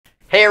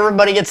Hey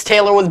everybody, it's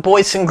Taylor with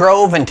Boydston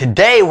Grove, and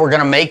today we're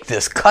going to make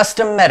this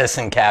custom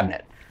medicine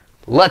cabinet.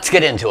 Let's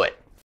get into it.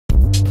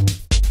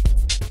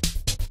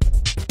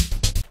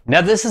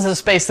 Now this is the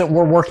space that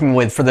we're working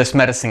with for this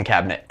medicine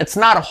cabinet. It's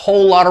not a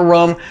whole lot of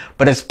room,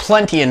 but it's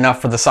plenty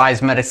enough for the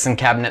size medicine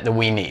cabinet that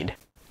we need.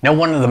 Now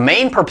one of the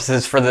main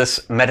purposes for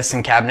this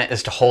medicine cabinet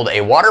is to hold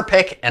a water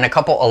pick and a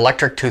couple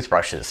electric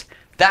toothbrushes.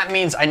 That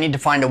means I need to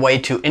find a way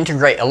to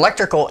integrate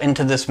electrical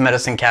into this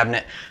medicine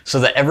cabinet so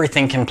that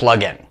everything can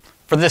plug in.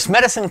 For this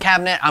medicine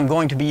cabinet, I'm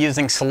going to be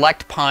using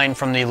select pine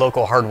from the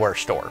local hardware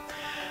store.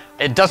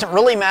 It doesn't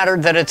really matter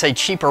that it's a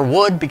cheaper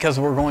wood because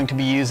we're going to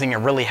be using a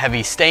really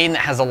heavy stain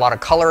that has a lot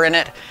of color in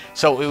it,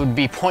 so it would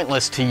be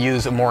pointless to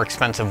use a more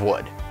expensive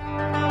wood.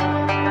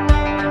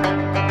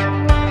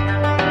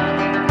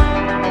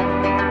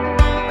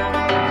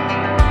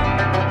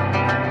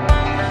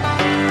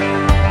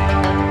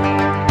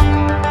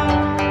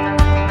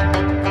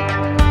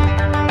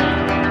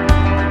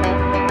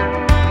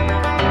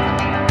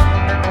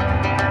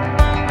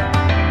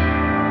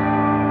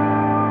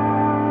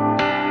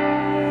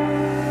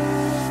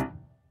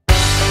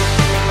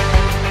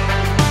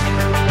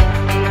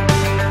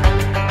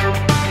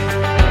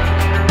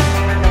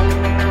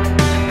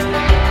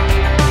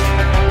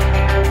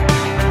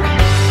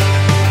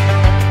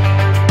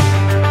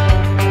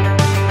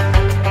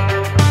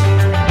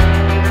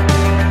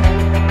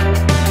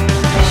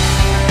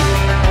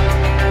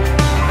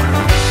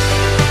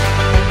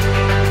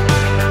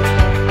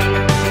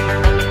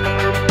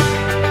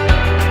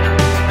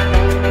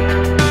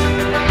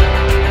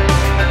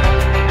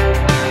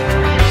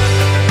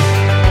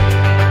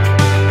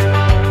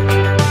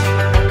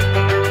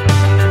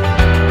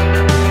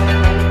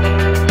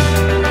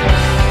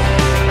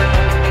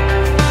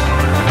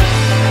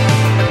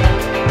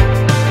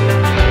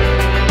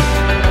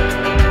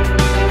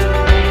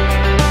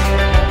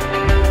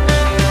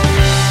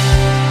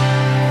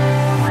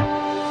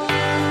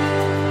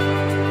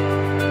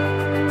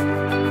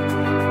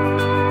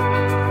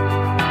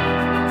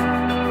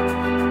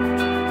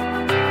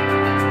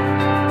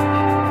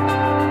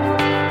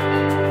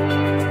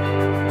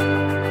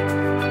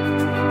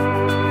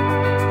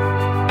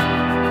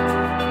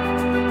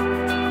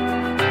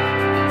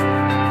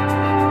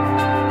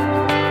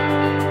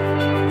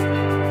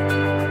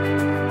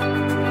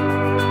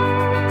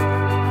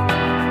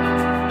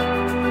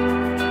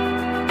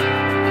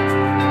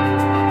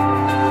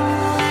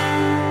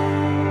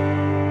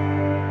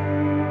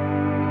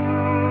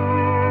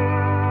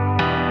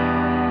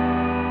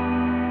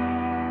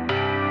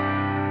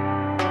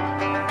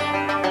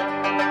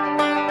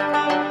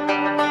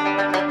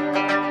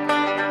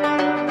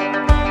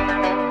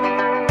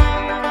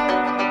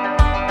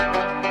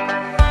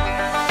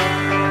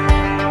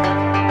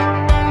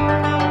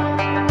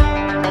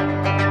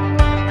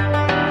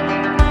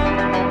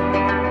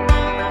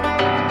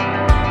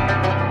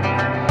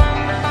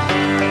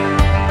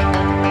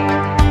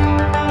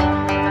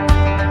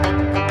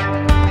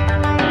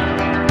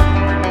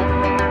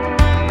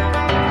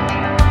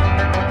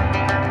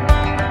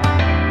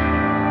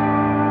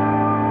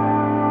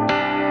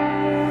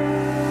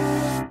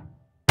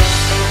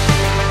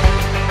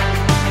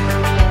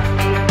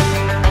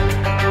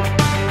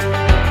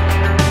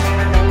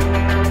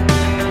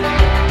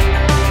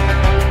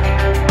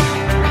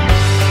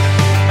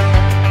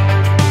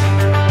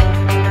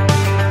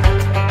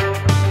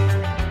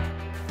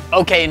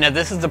 Okay, now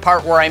this is the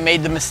part where I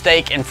made the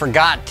mistake and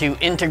forgot to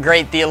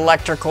integrate the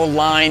electrical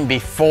line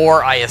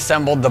before I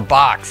assembled the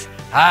box.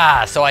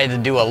 So I had to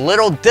do a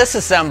little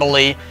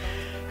disassembly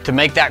to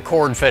make that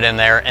cord fit in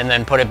there and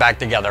then put it back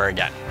together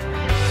again.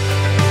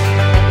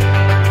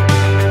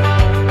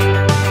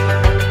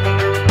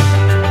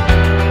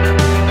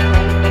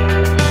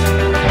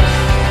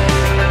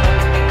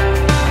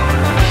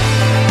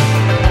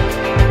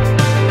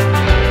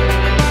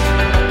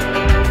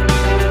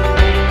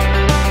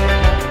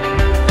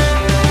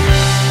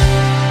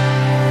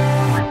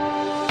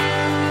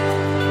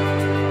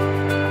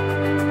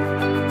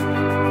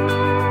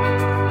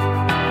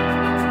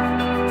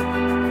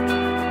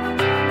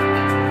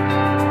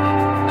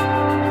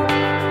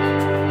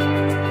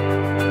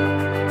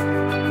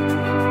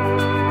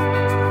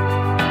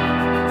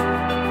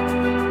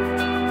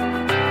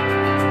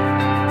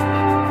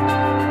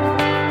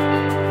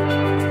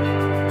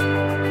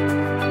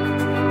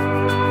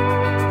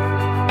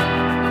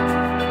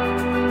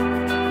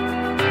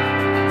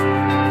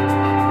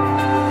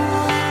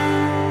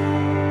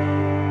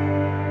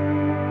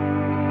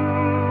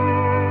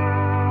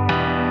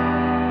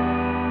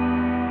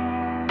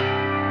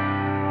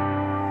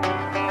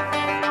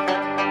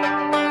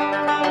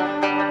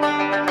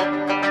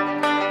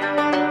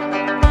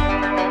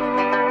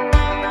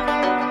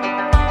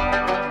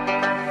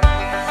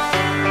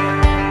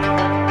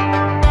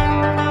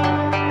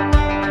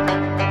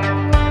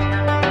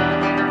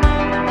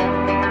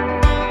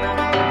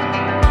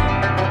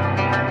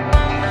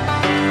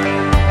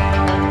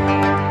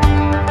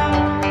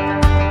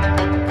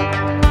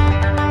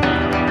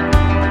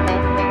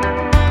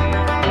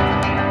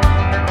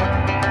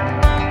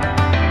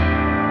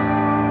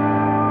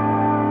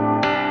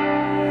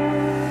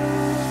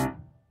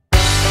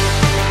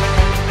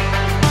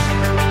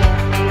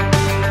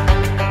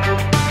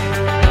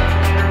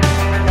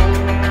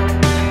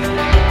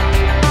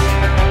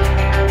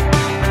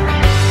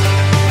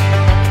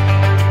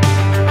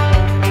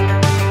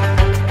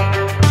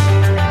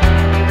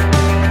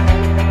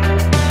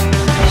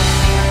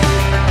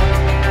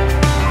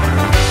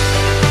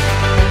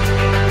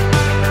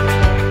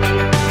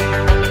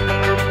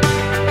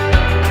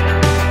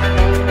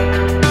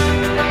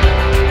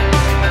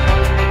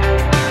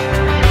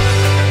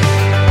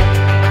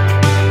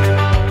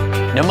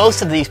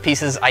 most of these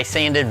pieces I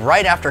sanded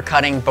right after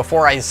cutting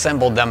before I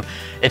assembled them.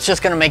 It's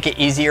just going to make it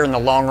easier in the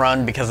long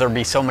run because there'll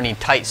be so many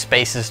tight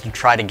spaces to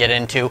try to get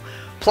into.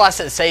 Plus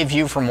it saves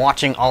you from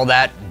watching all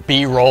that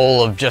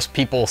B-roll of just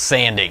people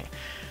sanding.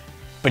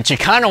 But you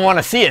kind of want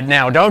to see it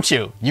now, don't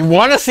you? You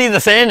want to see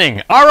the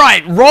sanding. All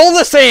right, roll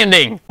the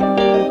sanding.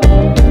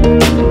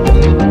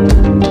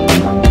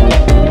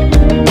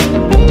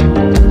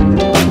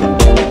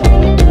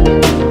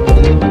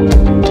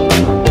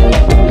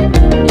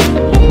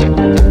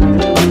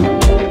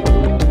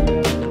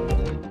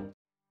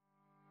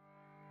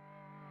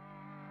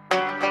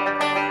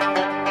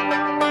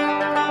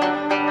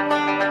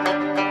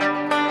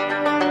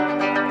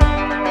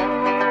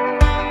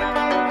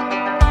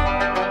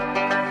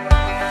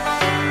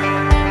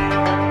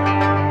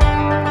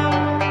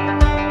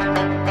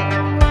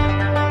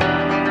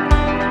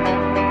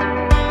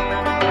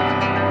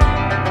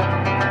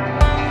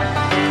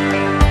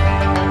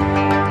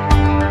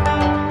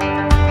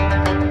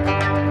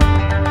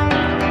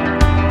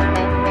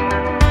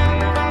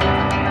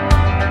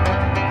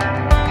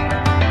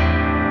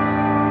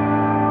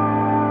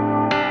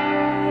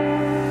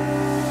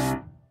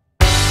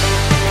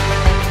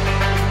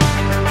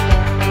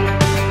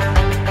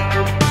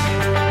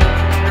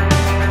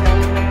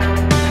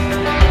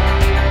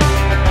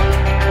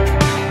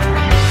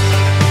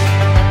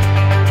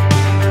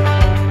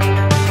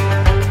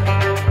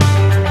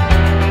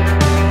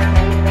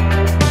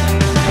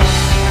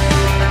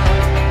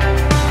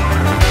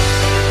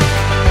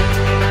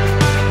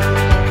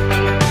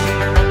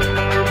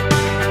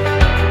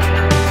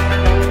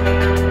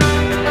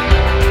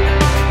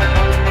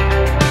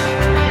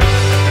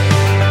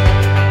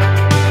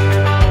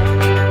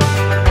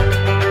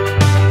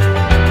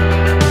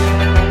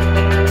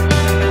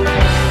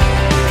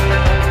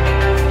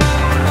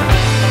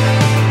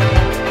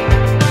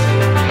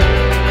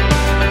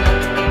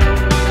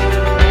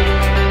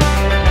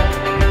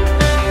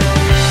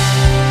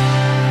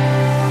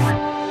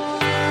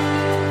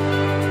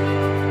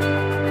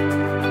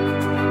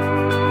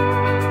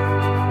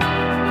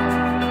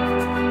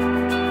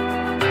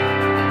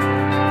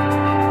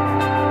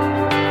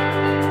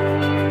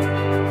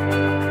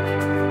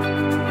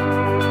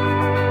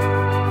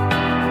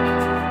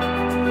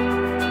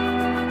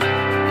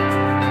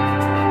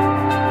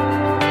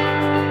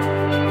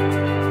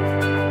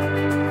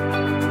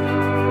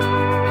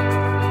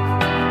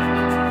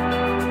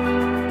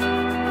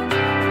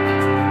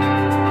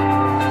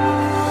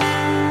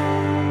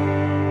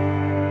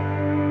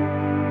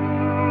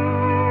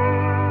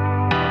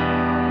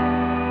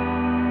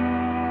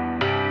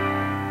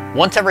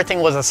 Once everything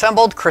was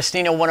assembled,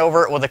 Christina went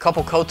over it with a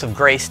couple coats of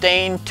gray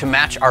stain to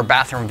match our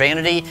bathroom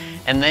vanity,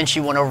 and then she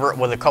went over it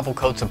with a couple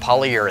coats of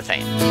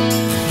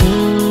polyurethane.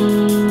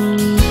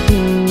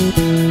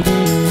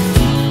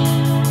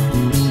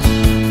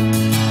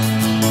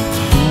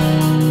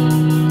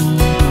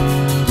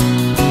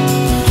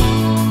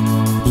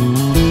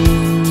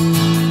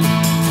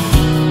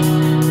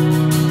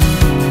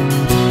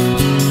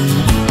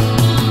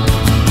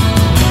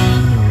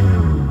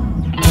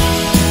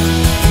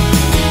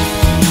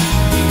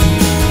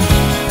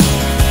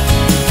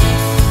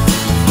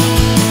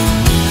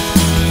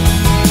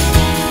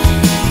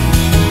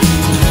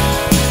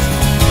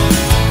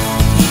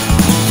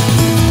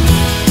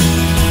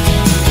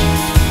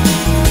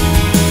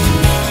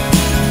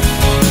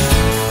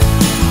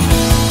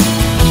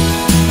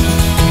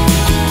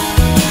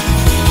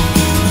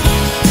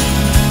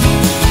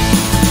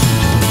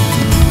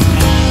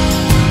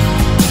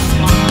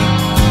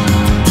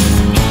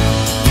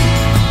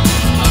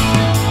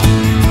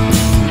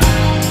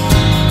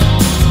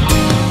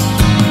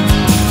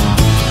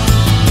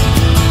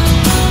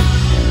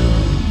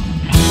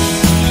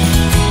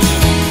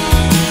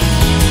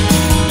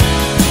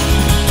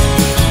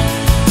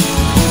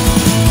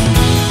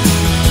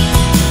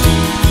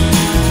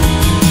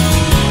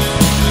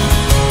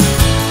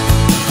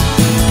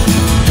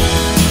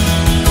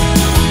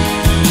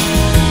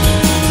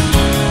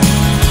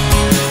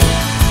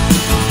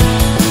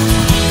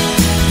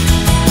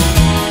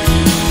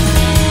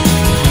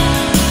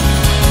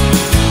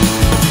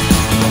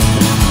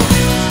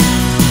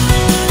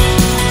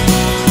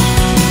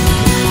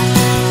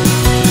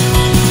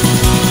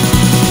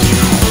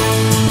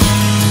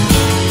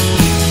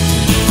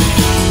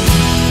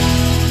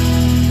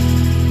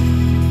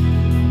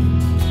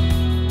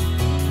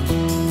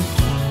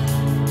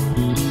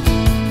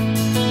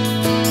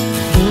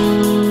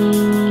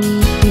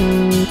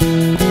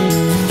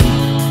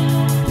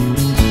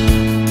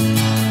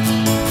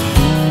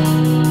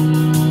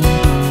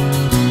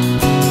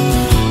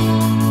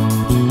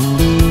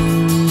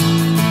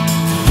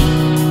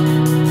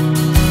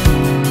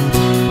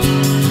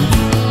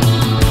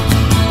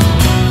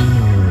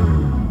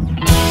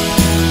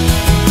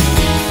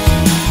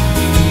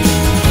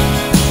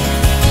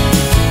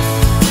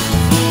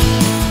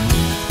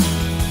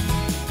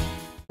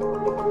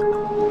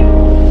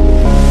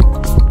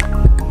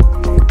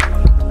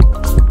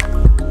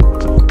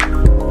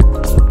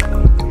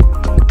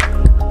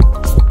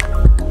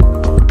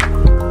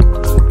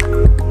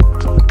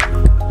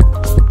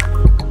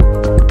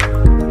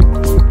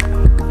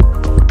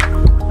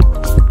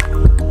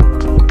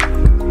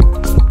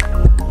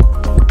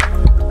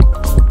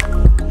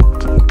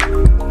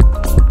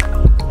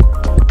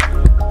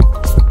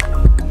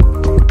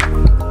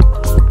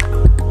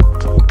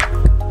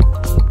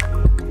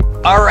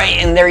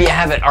 And there you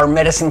have it. Our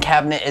medicine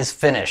cabinet is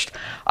finished.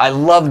 I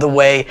love the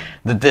way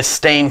that this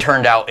stain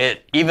turned out.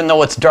 Even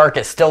though it's dark,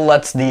 it still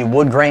lets the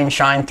wood grain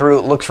shine through.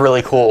 It looks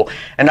really cool.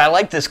 And I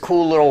like this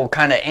cool little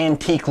kind of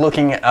antique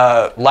looking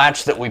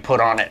latch that we put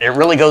on it. It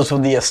really goes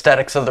with the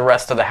aesthetics of the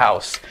rest of the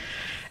house.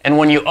 And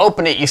when you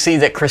open it, you see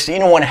that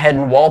Christina went ahead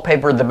and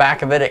wallpapered the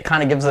back of it. It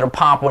kind of gives it a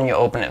pop when you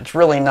open it. It's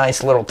really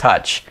nice little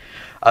touch.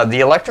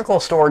 The electrical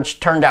storage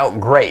turned out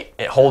great.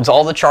 It holds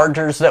all the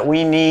chargers that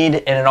we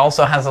need, and it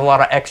also has a lot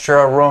of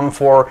extra room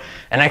for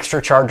an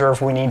extra charger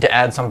if we need to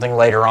add something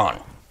later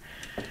on.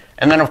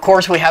 And then of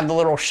course we have the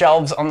little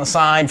shelves on the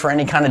side for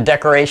any kind of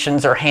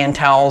decorations or hand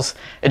towels.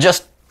 It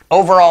just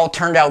overall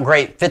turned out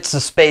great, fits the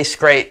space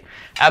great.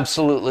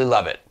 Absolutely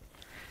love it.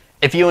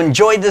 If you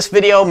enjoyed this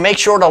video, make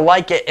sure to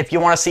like it. If you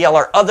want to see all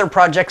our other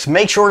projects,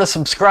 make sure to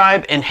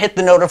subscribe and hit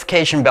the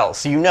notification bell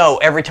so you know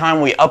every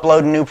time we upload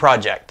a new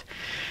project.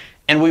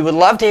 And we would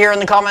love to hear in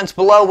the comments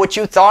below what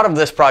you thought of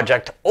this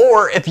project,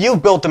 or if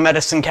you've built a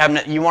medicine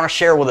cabinet you want to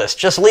share with us,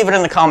 just leave it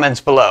in the comments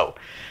below.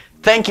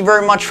 Thank you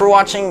very much for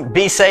watching,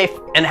 be safe,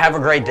 and have a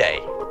great day.